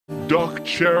dark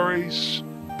cherries,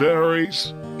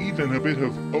 berries, even a bit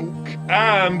of oak,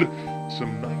 and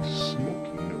some nice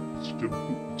smoky notes to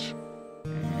boot.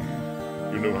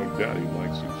 You know how Daddy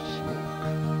likes his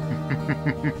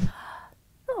smoke.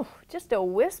 Oh, just a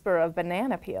whisper of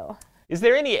banana peel. Is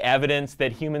there any evidence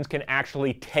that humans can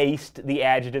actually taste the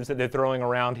adjectives that they're throwing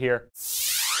around here?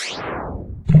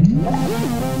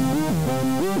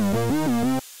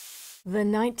 The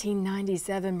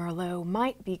 1997 Merlot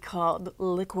might be called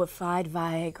liquefied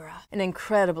Viagra. An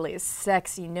incredibly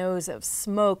sexy nose of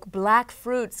smoke, black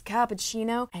fruits,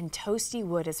 cappuccino, and toasty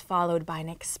wood is followed by an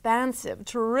expansive,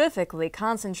 terrifically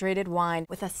concentrated wine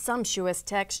with a sumptuous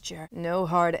texture, no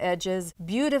hard edges,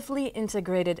 beautifully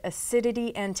integrated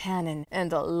acidity and tannin,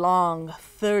 and a long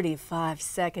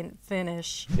 35-second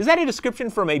finish. Is that a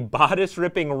description from a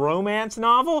bodice-ripping romance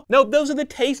novel? No, those are the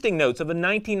tasting notes of a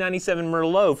 1997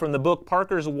 Merlot from the book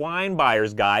Parker's Wine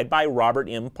Buyer's Guide by Robert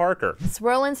M. Parker.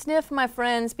 Swirl and sniff, my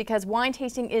friends, because wine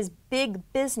tasting is big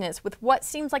business with what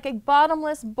seems like a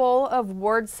bottomless bowl of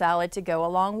word salad to go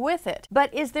along with it.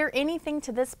 But is there anything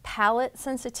to this palate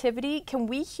sensitivity? Can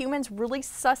we humans really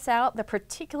suss out the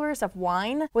particulars of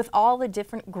wine with all the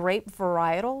different grape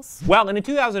varietals? Well, in a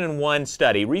 2001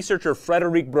 study, researcher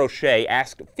Frédéric Brochet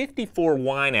asked 54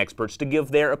 wine experts to give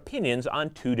their opinions on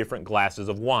 2 different glasses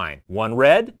of wine, one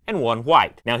red and one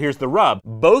white. Now here's the rub.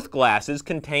 Both glasses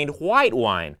contained white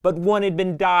wine, but one had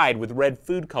been dyed with red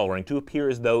food coloring to appear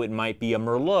as though it might be a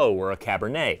Merlot or a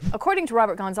Cabernet. According to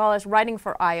Robert Gonzalez, writing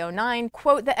for IO9,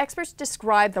 quote, the experts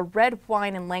described the red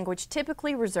wine in language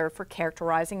typically reserved for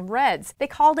characterizing reds. They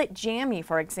called it jammy,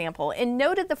 for example, and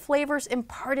noted the flavors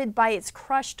imparted by its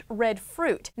crushed red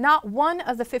fruit. Not one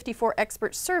of the 54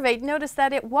 experts surveyed noticed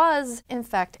that it was, in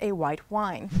fact, a white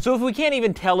wine. So if we can't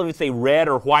even tell if it's a red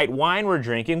or white wine we're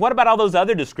drinking, what about all those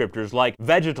other descriptors like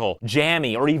vegetal,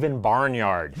 jammy, or even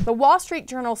barnyard? The Wall Street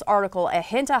Journal's article, A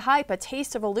Hint of Hype, A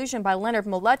Taste of Illusion by Leonard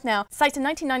Molotnow, cites a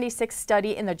 1996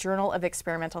 study in the Journal of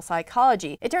Experimental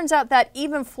Psychology. It turns out that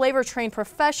even flavor-trained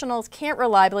professionals can't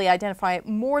reliably identify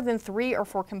more than 3 or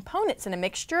 4 components in a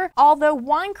mixture, although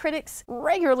wine critics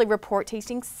regularly report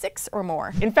tasting 6 or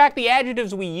more. In fact, the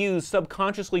adjectives we use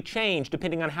subconsciously change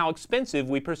depending on how expensive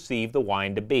we perceive the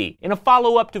wine to be. In a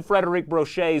follow-up to Frédéric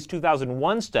Brochet's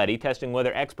 2001 study testing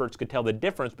whether experts could tell the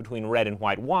difference between red and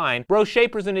white wine,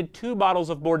 Brochet presented 2 bottles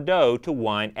of Bordeaux to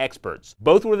wine experts.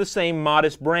 Both were the same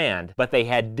modest brand, but they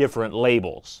had different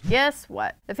labels. Guess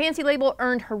what? The fancy label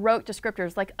earned heroic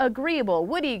descriptors like agreeable,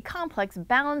 woody, complex,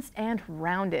 balanced, and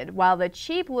rounded, while the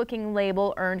cheap-looking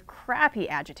label earned crappy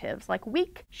adjectives like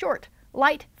weak, short,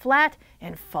 light, flat,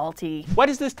 and faulty. What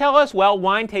does this tell us? Well,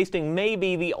 wine tasting may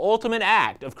be the ultimate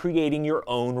act of creating your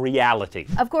own reality.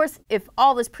 Of course, if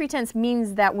all this pretense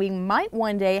means that we might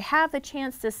one day have the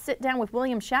chance to sit down with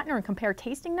William Shatner and compare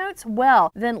tasting notes,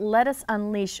 well, then let us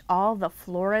unleash all the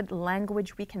florid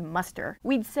language we can muster.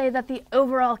 We'd say that the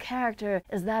overall character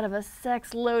is that of a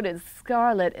sex-loaded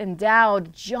scarlet,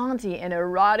 endowed, jaunty, and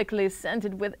erotically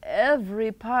scented, with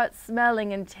every part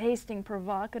smelling and tasting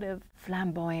provocative,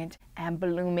 flamboyant, and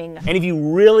blooming. And if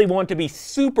you really want to be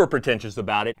super pretentious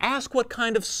about it, ask what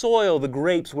kind of soil the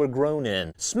grapes were grown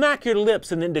in. Smack your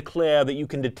lips and then declare that you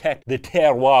can detect the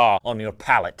terroir on your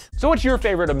palate. So what's your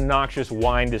favorite obnoxious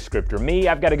wine descriptor? Me,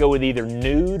 I've got to go with either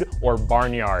nude or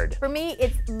barnyard. For me,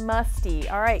 it's musty.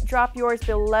 All right, drop yours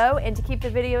below, and to keep the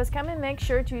videos coming, make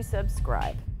sure to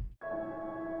subscribe.